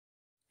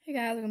Hey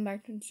guys, welcome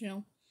back to the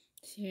channel.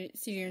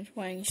 CJ's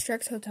playing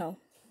Shrek's Hotel.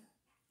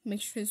 Make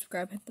sure to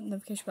subscribe, hit the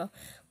notification bell,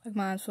 like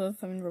mine, so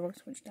if I'm in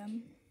Roblox Twitch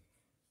time.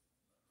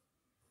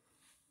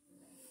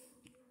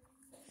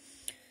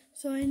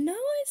 So I know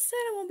I said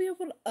I won't be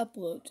able to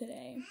upload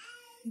today,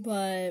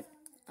 but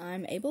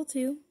I'm able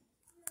to.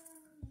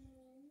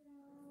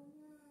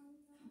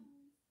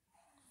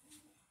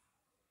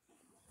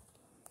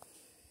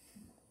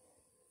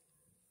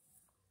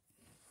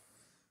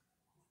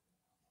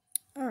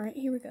 Alright,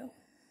 here we go.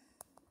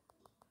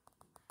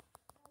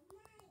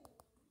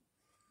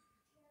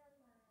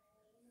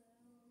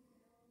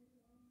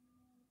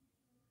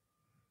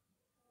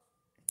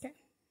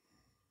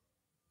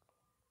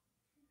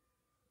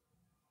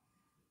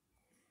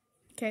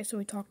 Okay, so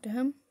we talked to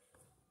him.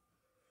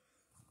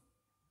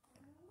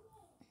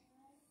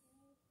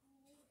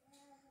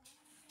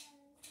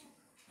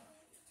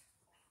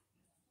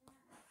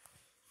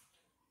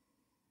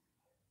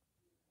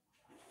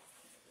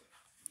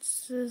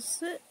 This is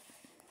it.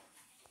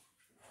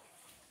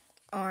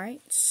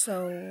 Alright,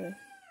 so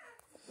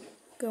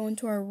go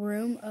into our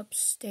room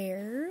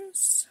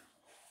upstairs.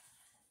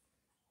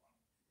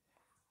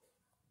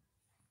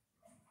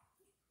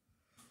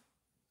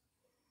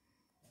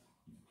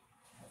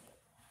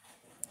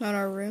 Not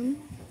our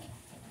room.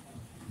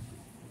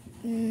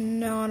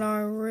 Not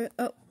our room.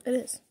 Oh, it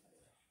is.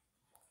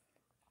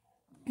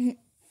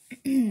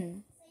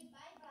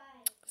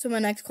 So my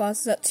next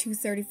class is at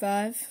 2:35,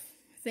 I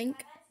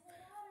think.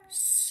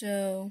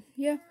 So,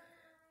 yeah.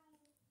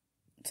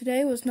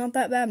 Today was not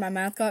that bad. My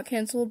math got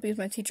canceled because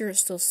my teacher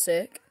is still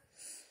sick.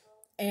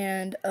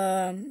 And,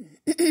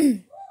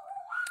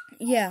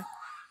 yeah.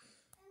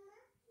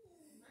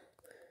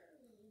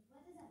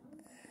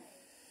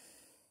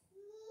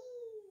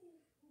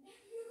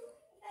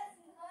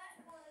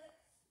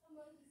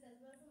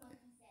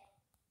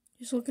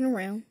 Just looking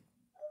around.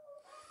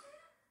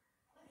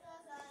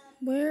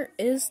 Where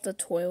is the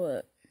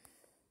toilet?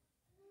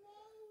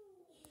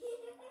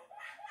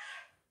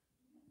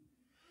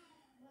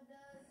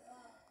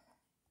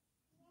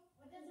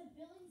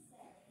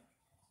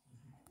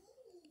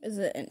 Is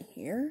it in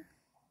here?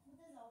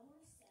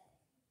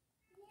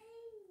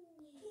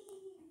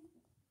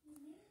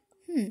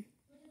 I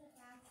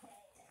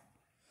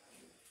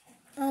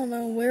don't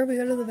know. Where we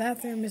go to the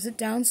bathroom? Is it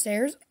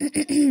downstairs?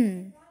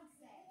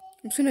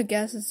 I'm just gonna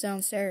guess it's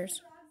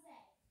downstairs.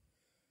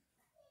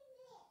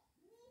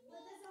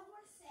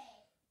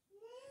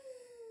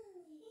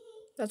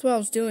 That's what I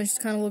was doing,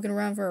 just kind of looking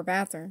around for a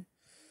bathroom.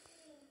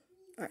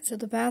 Alright, so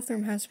the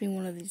bathroom has to be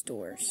one of these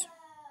doors.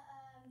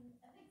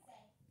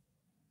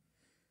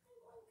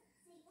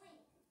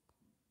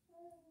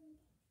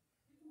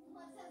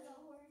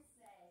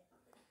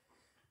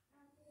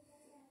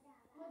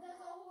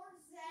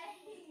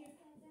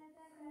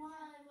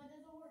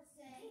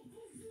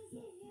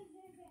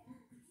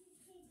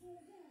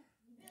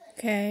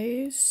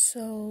 Okay,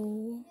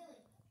 so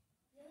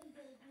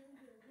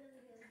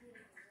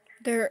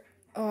there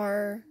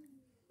are,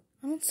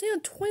 I don't see a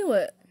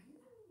toilet.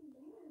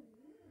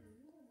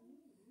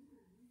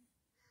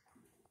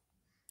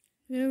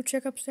 You know,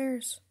 check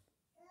upstairs.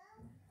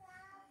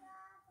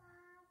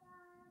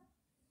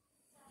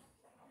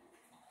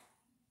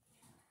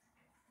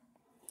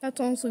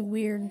 That's honestly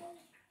weird.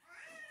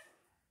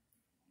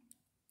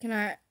 Do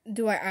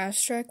I ask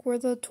Shrek where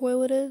the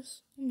toilet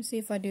is? Let me see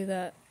if I do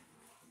that.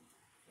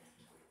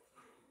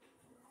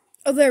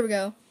 Oh, there we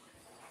go.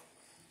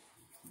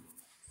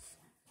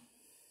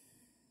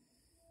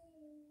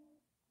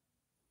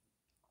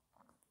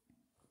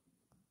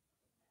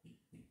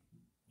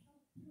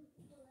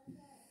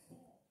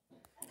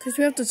 Because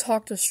we have to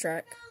talk to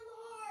Shrek.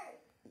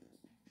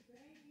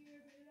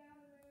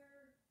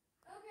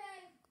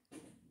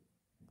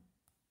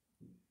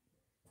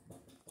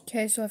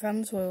 Okay, so I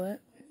found the toilet.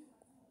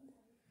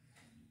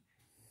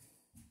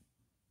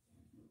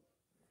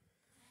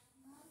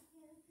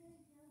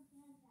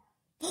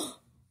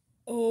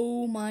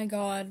 Oh my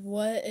god,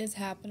 what is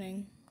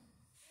happening?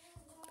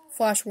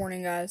 Flash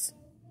warning, guys.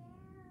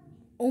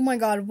 Oh my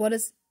god, what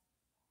is...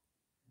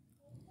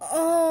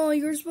 Oh,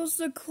 you're supposed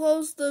to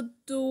close the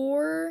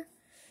door?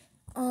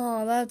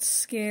 Oh, that's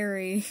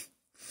scary.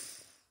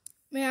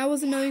 Man, I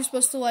wasn't know you're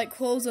supposed to, like,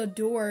 close a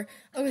door.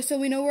 Okay, so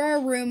we know where our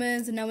room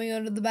is, and now we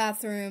go to the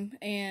bathroom,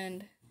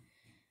 and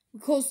we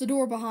close the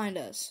door behind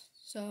us.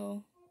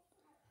 So,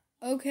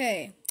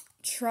 okay,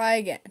 try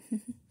again.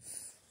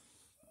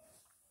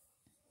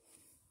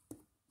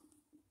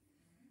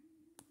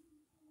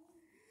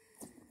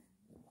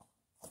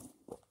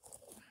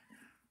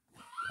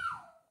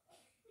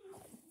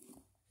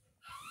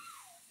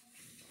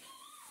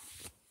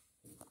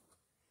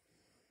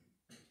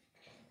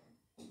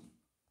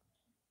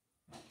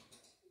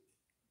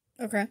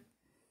 Okay.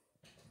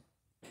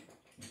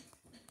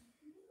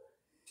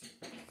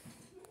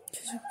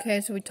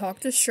 Okay, so we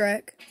talked to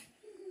Shrek.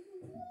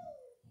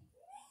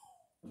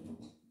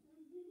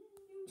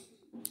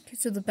 Okay,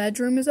 so the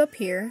bedroom is up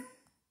here.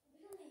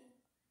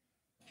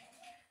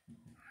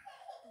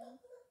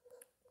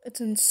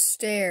 It's in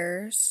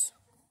stairs.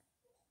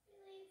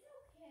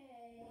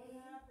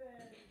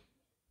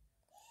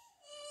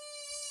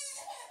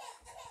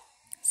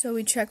 So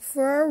we check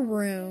for our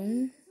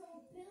room.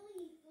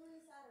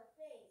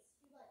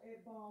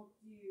 It bonked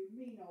you.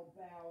 Me no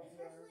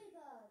Bowser.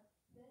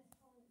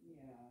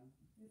 Yeah,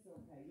 it's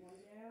okay. You want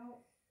to get out?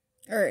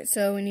 Alright,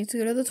 so we need to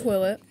go to the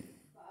toilet.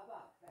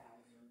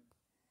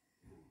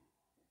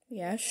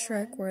 Yeah,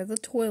 Shrek, where the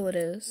toilet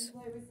is.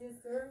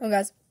 Oh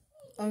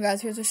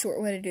guys, here's a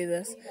short way to do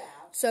this.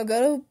 So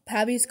go to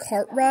Pabby's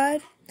cart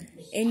ride,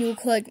 and you'll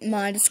click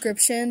my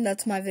description.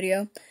 That's my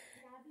video,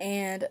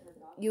 and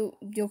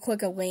you'll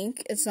click a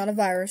link. It's not a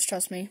virus,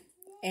 trust me.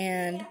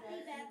 And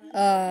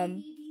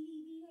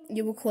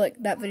you will click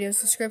that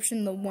video's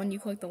description, the one you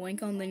click the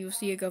link on, then you'll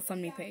see a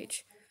GoFundMe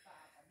page.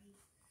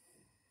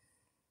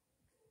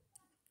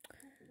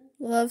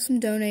 Love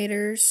some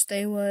donators,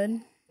 they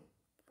would.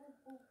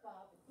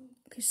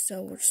 Okay,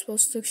 so we're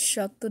supposed to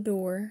shut the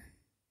door.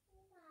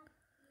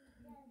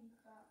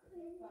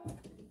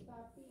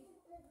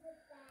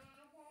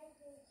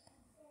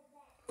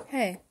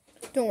 Hey,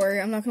 don't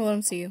worry, I'm not gonna let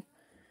them see you.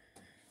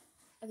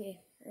 Okay,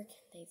 where can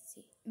they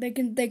see?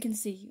 They can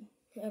see you.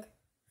 Okay.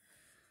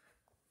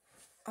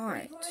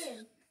 Alright.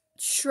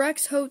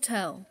 Shrek's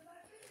Hotel.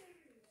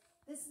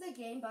 This is the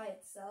game by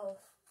itself.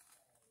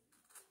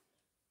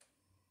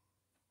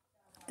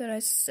 Did I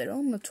sit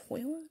on the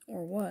toilet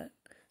or what?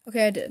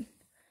 Okay, I did. It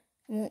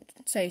won't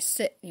say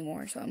sit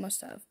anymore, so I must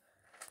have.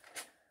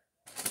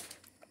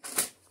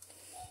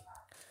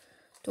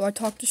 Do I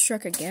talk to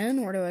Shrek again,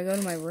 or do I go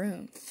to my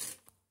room?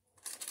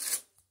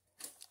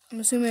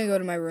 I'm assuming I go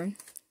to my room.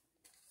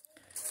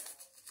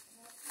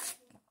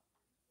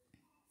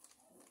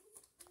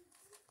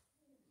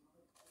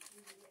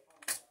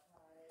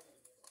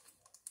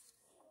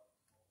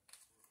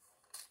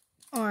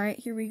 Alright,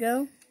 here we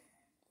go.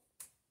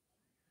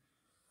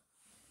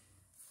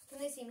 Can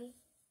they see me?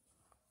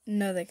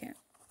 No, they can't.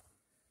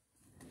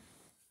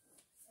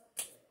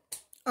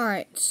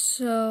 Alright,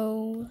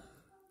 so...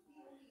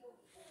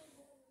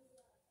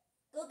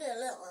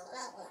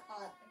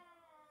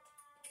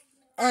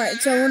 Alright,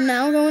 so we're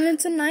now going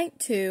into night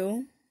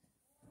 2.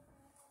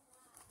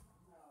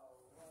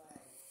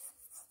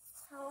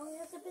 How long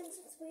has it been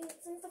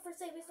since the first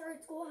day we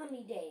started school? How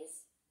many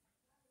days?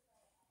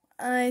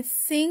 I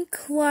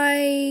think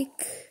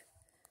like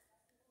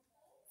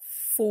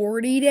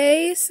 40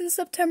 days since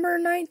September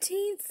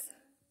 19th.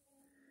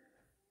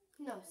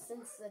 No,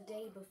 since the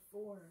day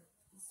before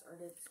we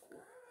started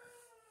school.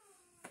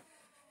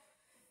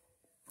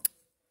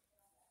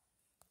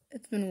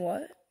 It's been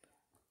what?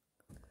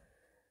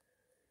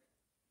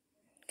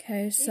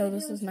 Okay, so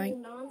this is night.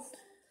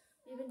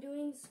 We've been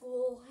doing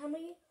school. How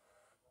many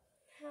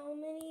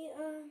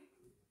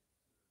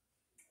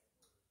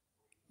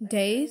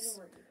days?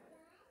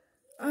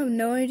 I have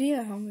no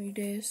idea how many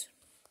days.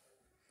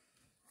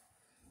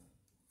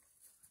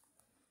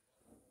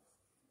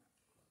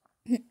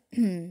 We're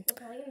probably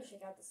gonna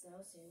check out the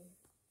snow soon.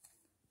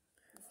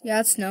 Yeah,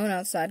 it's snowing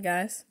outside,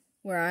 guys.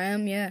 Where I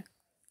am, yeah.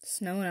 It's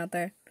snowing out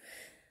there.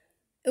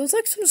 It was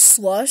like some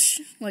slush,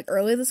 like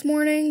early this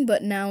morning,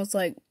 but now it's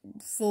like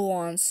full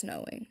on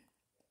snowing.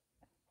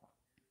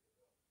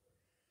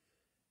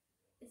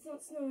 It's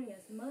not snowing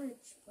as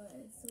much, but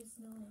it's still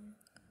snowing.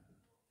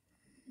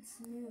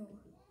 It's new.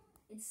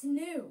 It's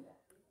new.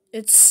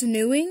 It's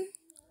snowing?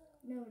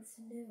 No, it's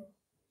new.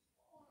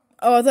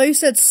 Oh, I thought you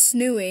said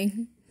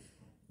snowing.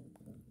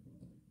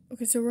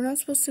 Okay, so we're not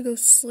supposed to go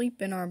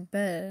sleep in our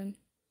bed.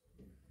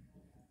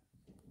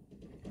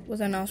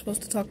 Was I not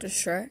supposed to talk to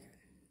Shrek?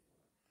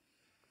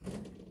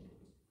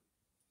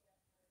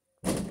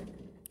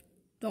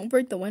 Don't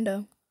break the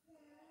window.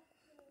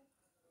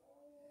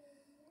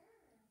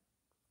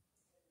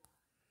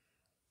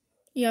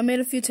 Yeah, I made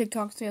a few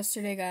TikToks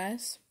yesterday,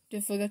 guys.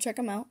 Definitely go check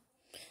them out.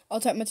 I'll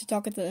type my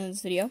TikTok at the end of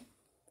this video.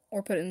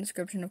 Or put it in the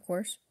description, of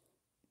course.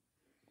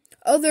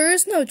 Oh, there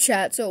is no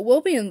chat, so it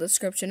will be in the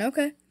description.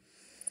 Okay.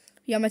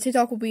 Yeah, my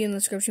TikTok will be in the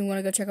description. You want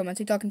to go check out my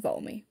TikTok and follow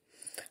me.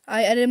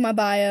 I edited my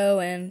bio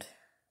and...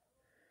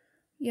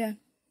 yeah.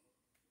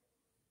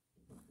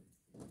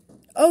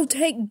 Oh,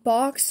 take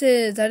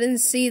boxes. I didn't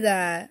see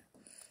that.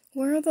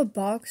 Where are the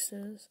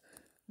boxes?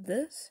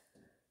 This?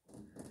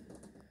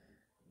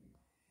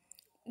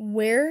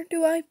 Where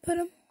do I put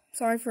them?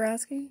 Sorry for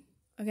asking.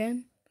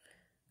 Again.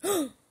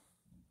 Oh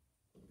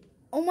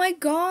my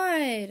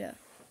god.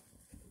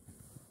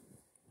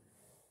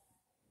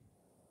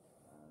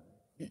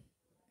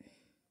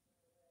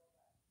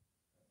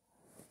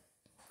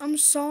 I'm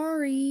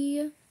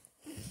sorry.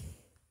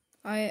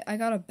 I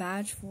got a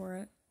badge for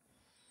it.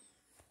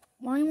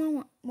 Why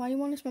you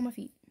want to smell my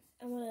feet?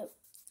 I wanna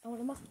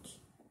watch.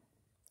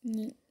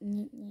 Neat,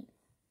 neat, neat.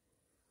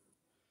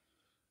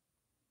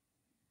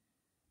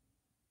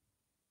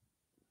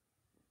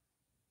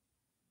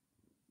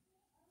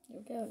 Here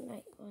we go,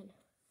 night 1.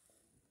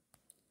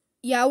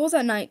 Yeah, I was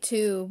at night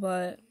 2,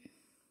 but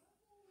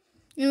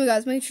anyway,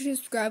 guys, make sure to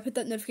subscribe, hit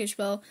that notification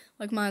bell,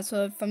 like mine,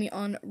 so find me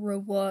on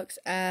Roblox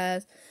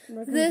as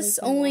this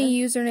only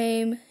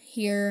username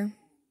here.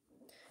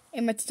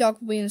 And my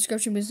TikTok will be in the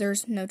description because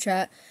there's no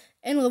chat.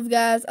 And love you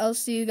guys. I'll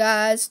see you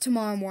guys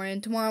tomorrow morning.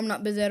 Tomorrow I'm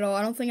not busy at all.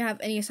 I don't think I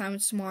have any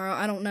assignments tomorrow.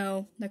 I don't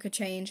know. That could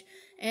change.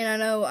 And I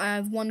know I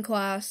have 1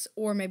 class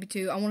or maybe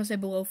 2. I want to say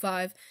below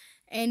 5.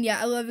 And yeah,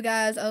 I love you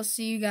guys. I'll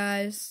see you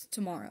guys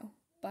tomorrow.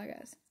 Bye,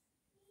 guys.